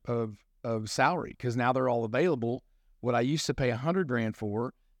repression of salary, because now they're all available. What I used to pay $100,000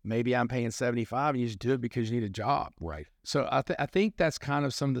 for, maybe I'm paying $75,000, and you just do it because you need a job. Right. So I think that's kind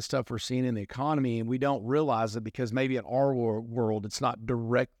of some of the stuff we're seeing in the economy, and we don't realize it because maybe in our world it's not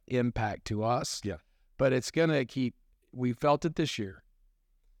direct impact to us. Yeah. But it's gonna keep. We felt it this year.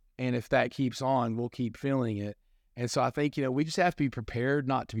 And if that keeps on, we'll keep feeling it. And so I think, we just have to be prepared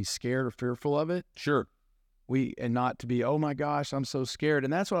not to be scared or fearful of it. Sure. And not to be, oh my gosh, I'm so scared.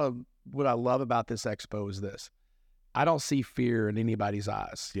 And that's what I love about this expo is this. I don't see fear in anybody's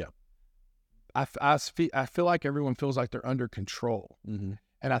eyes. Yeah. I feel like everyone feels like they're under control. Mm-hmm.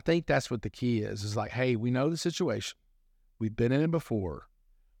 And I think that's what the key is like, hey, we know the situation. We've been in it before.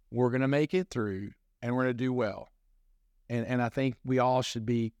 We're going to make it through and we're going to do well. And I think we all should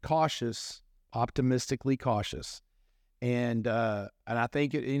be cautious, optimistically cautious. And I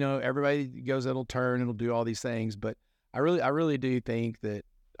think, everybody goes, it'll turn, it'll do all these things. But I really do think that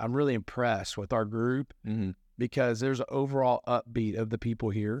I'm really impressed with our group because there's an overall upbeat of the people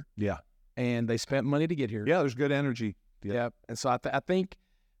here. Yeah. And they spent money to get here. Yeah, there's good energy. Yeah. And so I think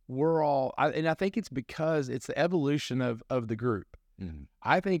we're all, and I think it's because it's the evolution of the group. Mm-hmm.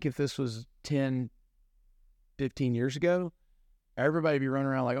 I think if this was 10, 15 years ago, everybody would be running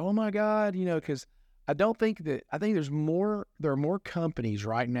around like, oh my God, because I think there are more companies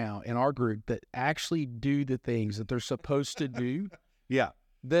right now in our group that actually do the things that they're supposed to do. Yeah.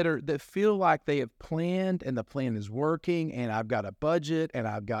 That feel like they have planned and the plan is working and I've got a budget and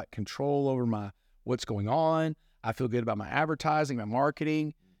I've got control over what's going on. I feel good about my advertising, my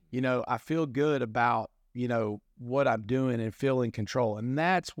marketing. I feel good about, what I'm doing and feel in control. And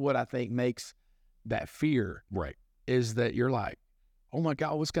that's what I think makes that fear, right, is that you're like, oh my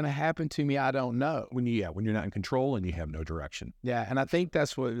God, what's going to happen to me? I don't know. When you're not in control and you have no direction. Yeah. And I think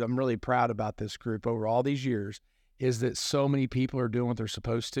that's what I'm really proud about this group over all these years is that so many people are doing what they're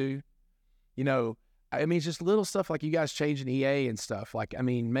supposed to. It's just little stuff like you guys changing EA and stuff. Like,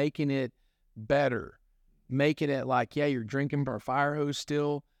 making it better, making it like, yeah, you're drinking our fire hose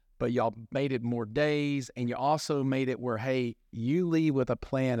still, but y'all made it more days. And you also made it where, hey, you leave with a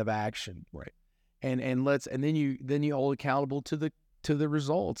plan of action. Right. And then you hold accountable to the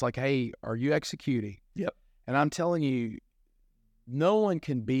results. Like, hey, are you executing? Yep. And I'm telling you, no one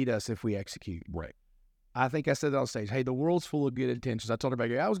can beat us if we execute. Right. I think I said that on stage. Hey, the world's full of good intentions. I told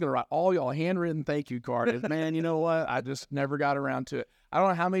everybody I was going to write all y'all handwritten thank you cards. Man, you know what? I just never got around to it. I don't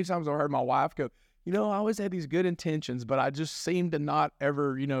know how many times I heard my wife go, I always had these good intentions, but I just seem to not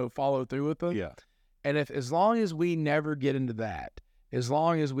ever, follow through with them. Yeah. And as long as we never get into that, as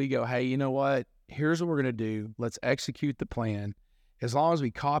long as we go, hey, you know what? Here's what we're going to do. Let's execute the plan. As long as we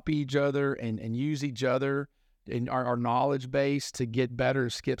copy each other and use each other in our knowledge base to get better,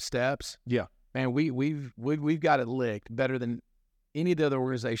 skip steps. Yeah. Man, we've got it licked better than any of the other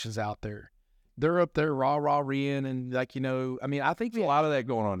organizations out there. They're up there rah-rah-reeing and I think There's a lot of that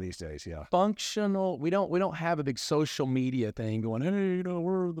going on these days. Yeah. Functional. We don't have a big social media thing going, hey,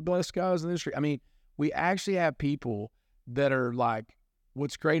 we're the best guys in the industry. We actually have people that are like,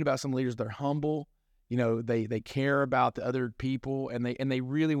 what's great about some leaders, they're humble. They care about the other people and they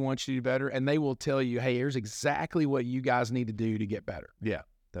really want you to do better. And they will tell you, hey, here's exactly what you guys need to do to get better. Yeah.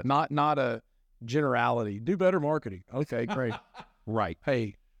 Not a, generality. Do better marketing. Okay, great. Right.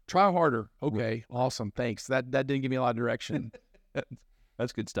 Hey, try harder. Okay, awesome. Thanks. That didn't give me a lot of direction.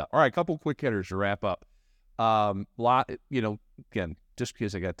 That's good stuff. All right, a couple quick hitters to wrap up. Again, just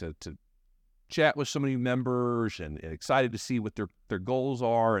because I got to chat with so many members and excited to see what their goals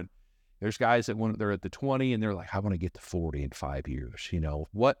are. And there's guys that when they're at the 20 and they're like, I want to get to 40 in 5 years.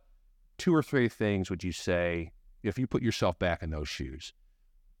 What 2 or 3 things would you say, if you put yourself back in those shoes,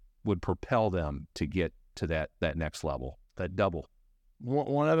 would propel them to get to that next level, that double?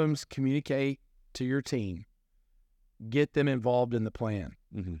 One of them is communicate to your team. Get them involved in the plan.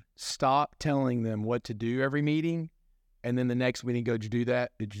 Mm-hmm. Stop telling them what to do every meeting, and then the next meeting go, did you do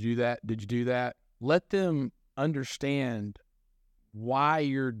that? Did you do that? Did you do that? Let them understand why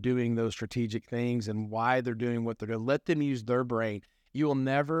you're doing those strategic things and why they're doing what they're doing. Let them use their brain. You will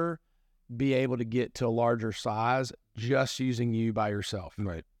never be able to get to a larger size just using you by yourself.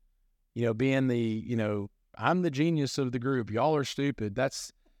 Right. Being I'm the genius of the group. Y'all are stupid.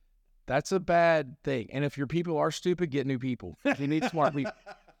 That's a bad thing. And if your people are stupid, get new people. You need smart people.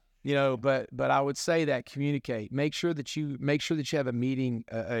 But I would say that communicate. Make sure that you have a meeting,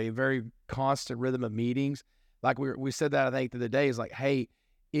 a very constant rhythm of meetings. Like we said that I think the other day is like, hey,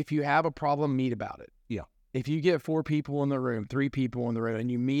 if you have a problem, meet about it. Yeah. If you get 4 people in the room, 3 people in the room, and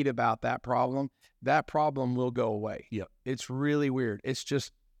you meet about that problem will go away. Yeah. It's really weird. It's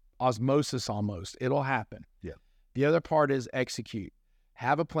just osmosis almost. It'll happen. Yeah. The other part is execute.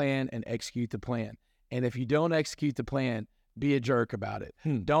 Have a plan and execute the plan. And if you don't execute the plan, be a jerk about it.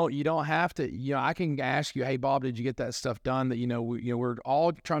 You don't have to, I can ask you, hey, Bob, did you get that stuff done that, we're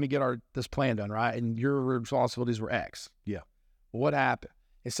all trying to get this plan done, right? And your responsibilities were X. Yeah. What happened?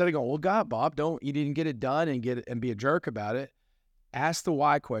 Instead of going, well, God, Bob, you didn't get it done and be a jerk about it. Ask the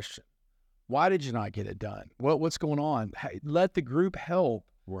why question. Why did you not get it done? What's going on? Hey, let the group help.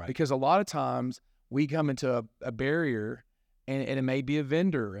 Right. Because a lot of times we come into a barrier and it may be a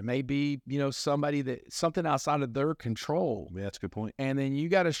vendor. It may be, something outside of their control. Yeah, that's a good point. And then you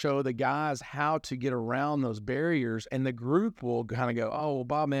got to show the guys how to get around those barriers, and the group will kind of go, oh, well,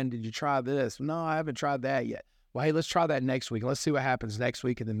 Bob, man, did you try this? No, I haven't tried that yet. Well, hey, let's try that next week. Let's see what happens next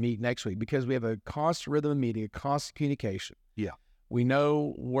week and then meet next week, because we have a constant rhythm of meeting, a constant communication. Yeah. We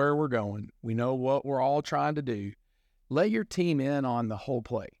know where we're going. We know what we're all trying to do. Let your team in on the whole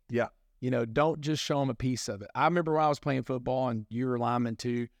play. Yeah. Don't just show them a piece of it. I remember when I was playing football and you were lineman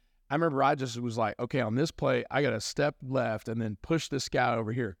too. I remember I just was like, okay, on this play, I got to step left and then push this guy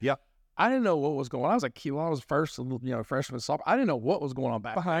over here. Yeah. I didn't know what was going on. I was like, when I was freshman sophomore, I didn't know what was going on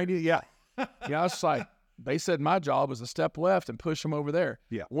back behind you. Yeah. I was just like, they said my job was to step left and push him over there.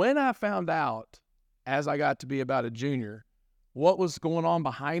 Yeah. When I found out, as I got to be about a junior, what was going on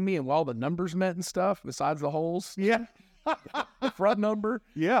behind me and what all the numbers meant and stuff, besides the holes. Yeah. The front number.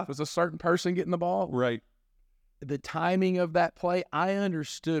 Yeah. Was a certain person getting the ball. Right. The timing of that play, I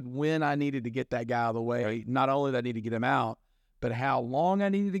understood when I needed to get that guy out of the way. Right. Not only did I need to get him out, but how long I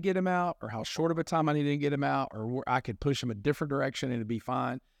needed to get him out, or how short of a time I needed to get him out, or where I could push him a different direction and it'd be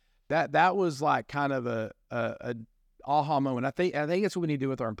fine. That was like kind of a aha moment. I think that's what we need to do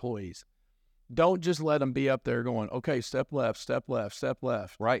with our employees. Don't just let them be up there going, okay, step left, step left, step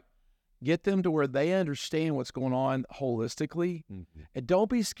left. Right. Get them to where they understand what's going on holistically, and don't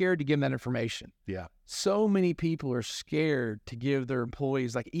be scared to give them that information. Yeah. So many people are scared to give their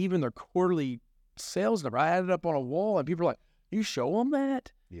employees, like even their quarterly sales number. I had it up on a wall, and people are like, you show them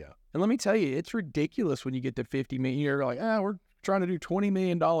that? Yeah. And let me tell you, it's ridiculous when you get to 50 million. You're like, we're trying to do $20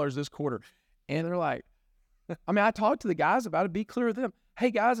 million this quarter. And they're like, I talked to the guys about it, be clear with them. Hey,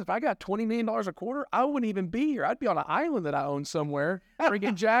 guys, if I got $20 million a quarter, I wouldn't even be here. I'd be on an island that I own somewhere,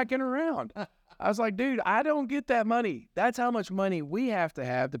 freaking jacking around. I was like, dude, I don't get that money. That's how much money we have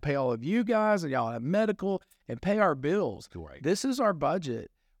to pay all of you guys, and y'all have medical, and pay our bills. Right. This is our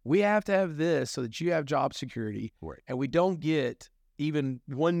budget. We have to have this so that you have job security. Right. And we don't get even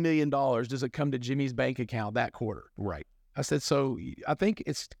 $1 million does it come to Jimmie's bank account that quarter. Right. I said, so I think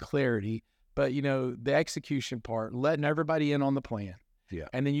it's clarity, but, the execution part, letting everybody in on the plan. Yeah.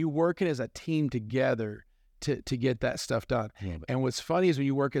 And then you working as a team together to get that stuff done. And what's funny is when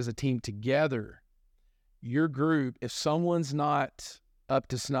you work as a team together, your group, if someone's not up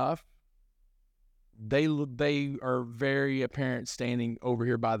to snuff, they are very apparent standing over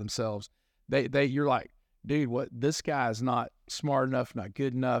here by themselves. You're like, dude, what? This guy's not smart enough, not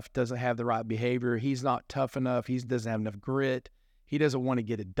good enough, doesn't have the right behavior. He's not tough enough. He doesn't have enough grit. He doesn't want to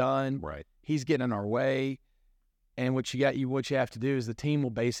get it done. Right. He's getting in our way. And what you have to do is the team will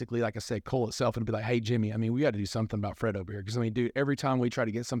basically, like I said, call itself and be like, hey, Jimmie, we got to do something about Fred over here. Because, dude, every time we try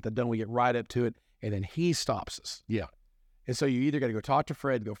to get something done, we get right up to it, and then he stops us. Yeah. And so you either got to go talk to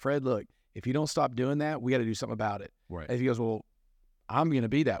Fred, Fred, look, If you don't stop doing that, we got to do something about it. Right. And if he goes, well, I'm going to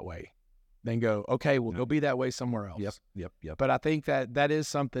be that way. Then go, okay, well, go be that way somewhere else. Yep. But I think that is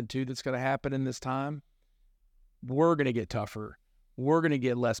something too that's going to happen in this time. We're going to get tougher. We're going to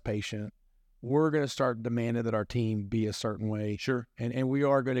get less patient. We're going to start demanding that our team be a certain way. Sure. And we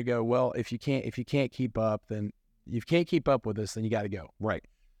are going to go, well, if you can't keep up, then if you can't keep up with us, then you got to go. Right.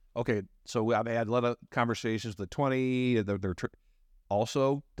 Okay. So I've had a lot of conversations with the 20.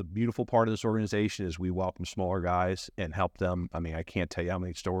 Also, the beautiful part of this organization is we welcome smaller guys and help them. I mean, I can't tell you how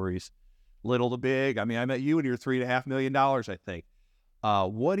many stories, little to big. I mean, I met you and you're $3.5 million, I think.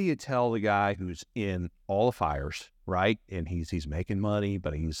 What do you tell the guy who's in all the fires, right? And he's making money,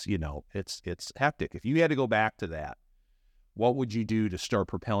 but he's, it's hectic. If you had to go back to that, what would you do to start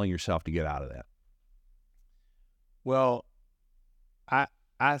propelling yourself to get out of that? Well,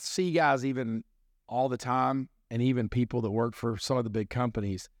 I see guys even all the time, and even people that work for some of the big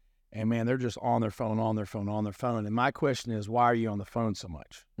companies, and man, they're just on their phone. And my question is, why are you on the phone so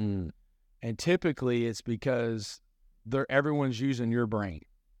much? And typically it's because everyone's using your brain.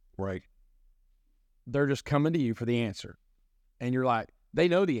 Right. They're just coming to you for the answer. And you're like, they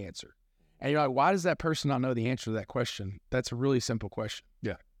know the answer. And you're like, why does that person not know the answer to that question? That's a really simple question.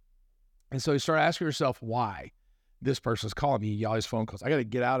 Yeah. And so you start asking yourself why this person's calling me. You all these phone calls.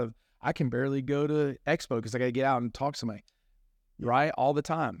 I can barely go to Expo because I got to get out and talk to somebody, right? All the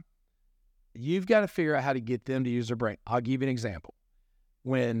time. You've got to figure out how to get them to use their brain. I'll give you an example.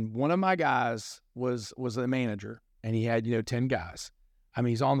 When one of my guys was a manager and he had, 10 guys, I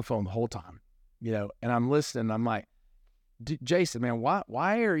mean, he's on the phone the whole time, and I'm listening. I'm like, Jason, man,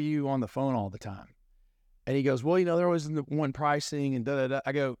 why are you on the phone all the time? And he goes, well, there was one pricing and da-da-da.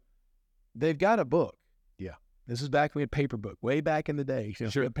 I go, they've got a book. Yeah. This is back when we had paper book, way back in the day.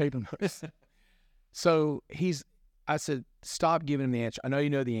 Sure. Paper books. So I said, stop giving him the answer. I know you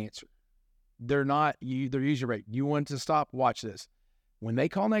know the answer. They're user rate. You want to stop? Watch this. When they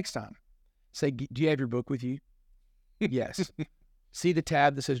call next time, say, do you have your book with you? Yes. See the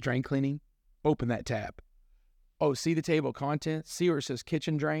tab that says drain cleaning? Open that tab. Oh, see the table of contents? See where it says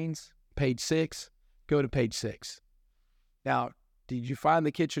kitchen drains? Page 6. Go to page 6. Now, did you find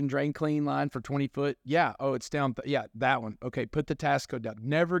the kitchen drain clean line for 20 foot? Yeah. Oh, it's down. Yeah, that one. Okay, put the task code down.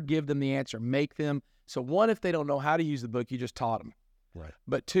 Never give them the answer. Make them. So one, if they don't know how to use the book, you just taught them. Right.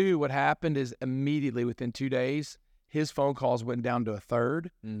 But two, what happened is immediately within 2 days, his phone calls went down to a third,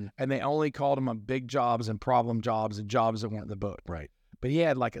 and they only called him on big jobs and problem jobs and jobs that weren't in the book. Right. But he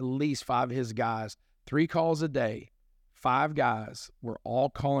had like at least 5 of his guys, 3 calls a day. 5 guys were all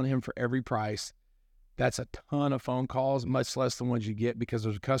calling him for every price. That's a ton of phone calls, much less than ones you get because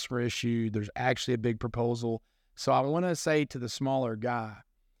there's a customer issue. There's actually a big proposal. So I want to say to the smaller guy,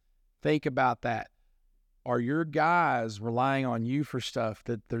 think about that. Are your guys relying on you for stuff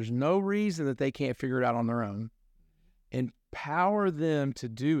that there's no reason that they can't figure it out on their own? Empower them to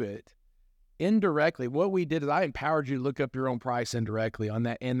do it indirectly. What we did is I empowered you to look up your own price indirectly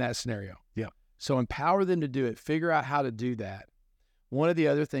in that scenario. Yeah. So empower them to do it. Figure out how to do that. One of the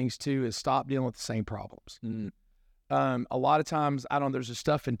other things too is stop dealing with the same problems. A lot of times, there's a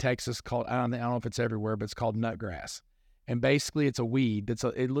stuff in Texas called, I don't know if it's everywhere, but it's called nutgrass. And basically it's a weed.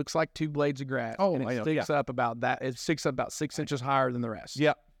 It looks like 2 blades of grass. And it sticks up about that. It sticks up about 6 inches higher than the rest.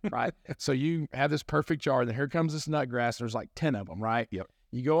 Yep. Right. So you have this perfect jar, and then here comes this nutgrass. There's like 10 of them, right? Yep.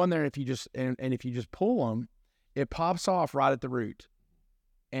 You go in there, and if you just pull them, it pops off right at the root.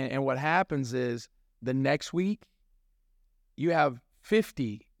 And what happens is the next week you have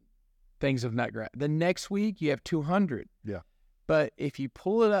 50 things of nutgrass. The next week you have 200. Yeah. But if you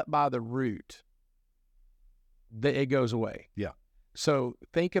pull it up by the root, it goes away. Yeah. So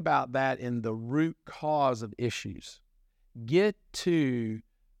think about that in the root cause of issues. Get to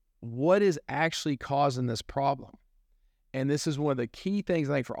what is actually causing this problem. And this is one of the key things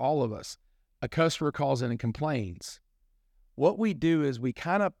I think for all of us. A customer calls in and complains. What we do is we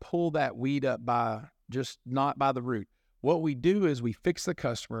kind of pull that weed up not by the root. What we do is we fix the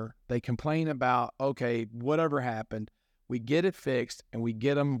customer. They complain about, okay, whatever happened. We get it fixed and we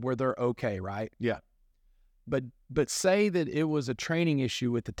get them where they're okay, right? Yeah. But say that it was a training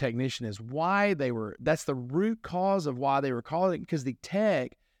issue with the technician that's the root cause of why they were calling, because the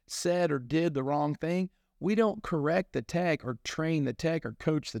tech said or did the wrong thing. We don't correct the tech or train the tech or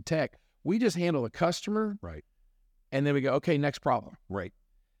coach the tech. We just handle the customer. Right. And then we go, okay, next problem. Right.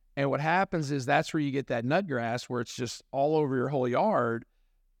 And what happens is that's where you get that nutgrass where it's just all over your whole yard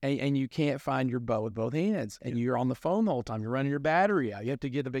and you can't find your bow with both hands. And you're on the phone the whole time. You're running your battery out. You have to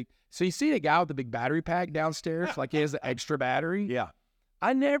get so you see a guy with the big battery pack downstairs, like he has the extra battery. Yeah.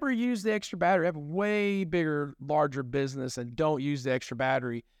 I never use the extra battery. I have a way bigger, larger business and don't use the extra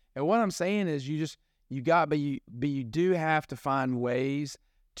battery. And what I'm saying is you do have to find ways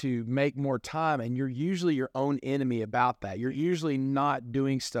to make more time, and you're usually your own enemy about that. You're usually not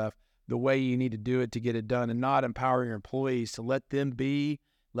doing stuff the way you need to do it to get it done, and not empowering your employees to let them make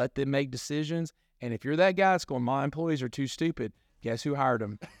decisions. And if you're that guy that's going, my employees are too stupid, guess who hired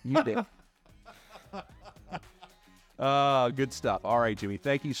them? You did. Good stuff. All right, Jimmie,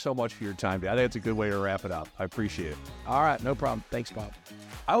 thank you so much for your time today. I think it's a good way to wrap it up. I appreciate it. All right, no problem. Thanks, Bob.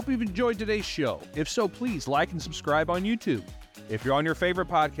 I hope you've enjoyed today's show. If so, please like and subscribe on YouTube. If you're on your favorite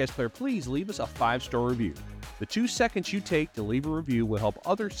podcast player, please leave us a 5-star review. The 2 seconds you take to leave a review will help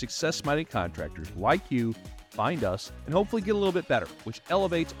other success-minded contractors like you find us and hopefully get a little bit better, which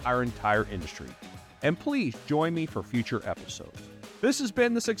elevates our entire industry. And please join me for future episodes. This has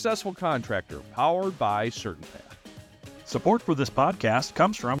been The Successful Contractor, powered by CertainPath. Support for this podcast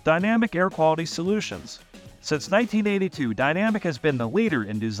comes from Dynamic Air Quality Solutions. Since 1982, Dynamic has been the leader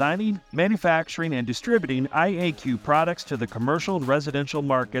in designing, manufacturing, and distributing IAQ products to the commercial and residential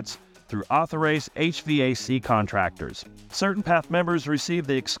markets through authorized HVAC contractors. CertainPath members receive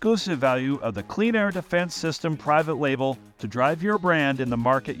the exclusive value of the Clean Air Defense System private label to drive your brand in the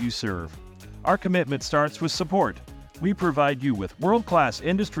market you serve. Our commitment starts with support. We provide you with world-class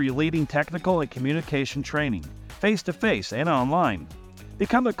industry-leading technical and communication training, face-to-face and online.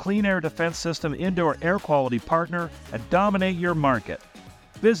 Become a Clean Air Defense System indoor air quality partner and dominate your market.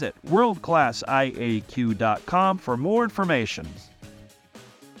 Visit worldclassiaq.com for more information.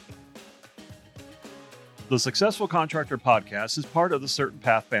 The Successful Contractor Podcast is part of the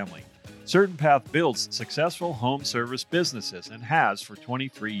CertainPath family. CertainPath builds successful home service businesses and has for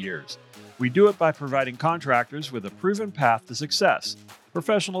 23 years. We do it by providing contractors with a proven path to success,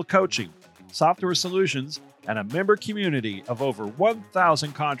 professional coaching, software solutions, and a member community of over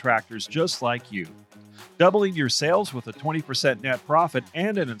 1,000 contractors just like you. Doubling your sales with a 20% net profit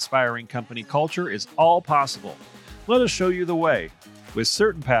and an inspiring company culture is all possible. Let us show you the way. With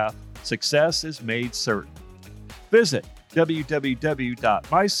CertainPath, success is made certain. Visit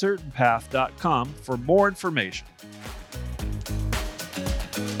www.mycertainpath.com for more information.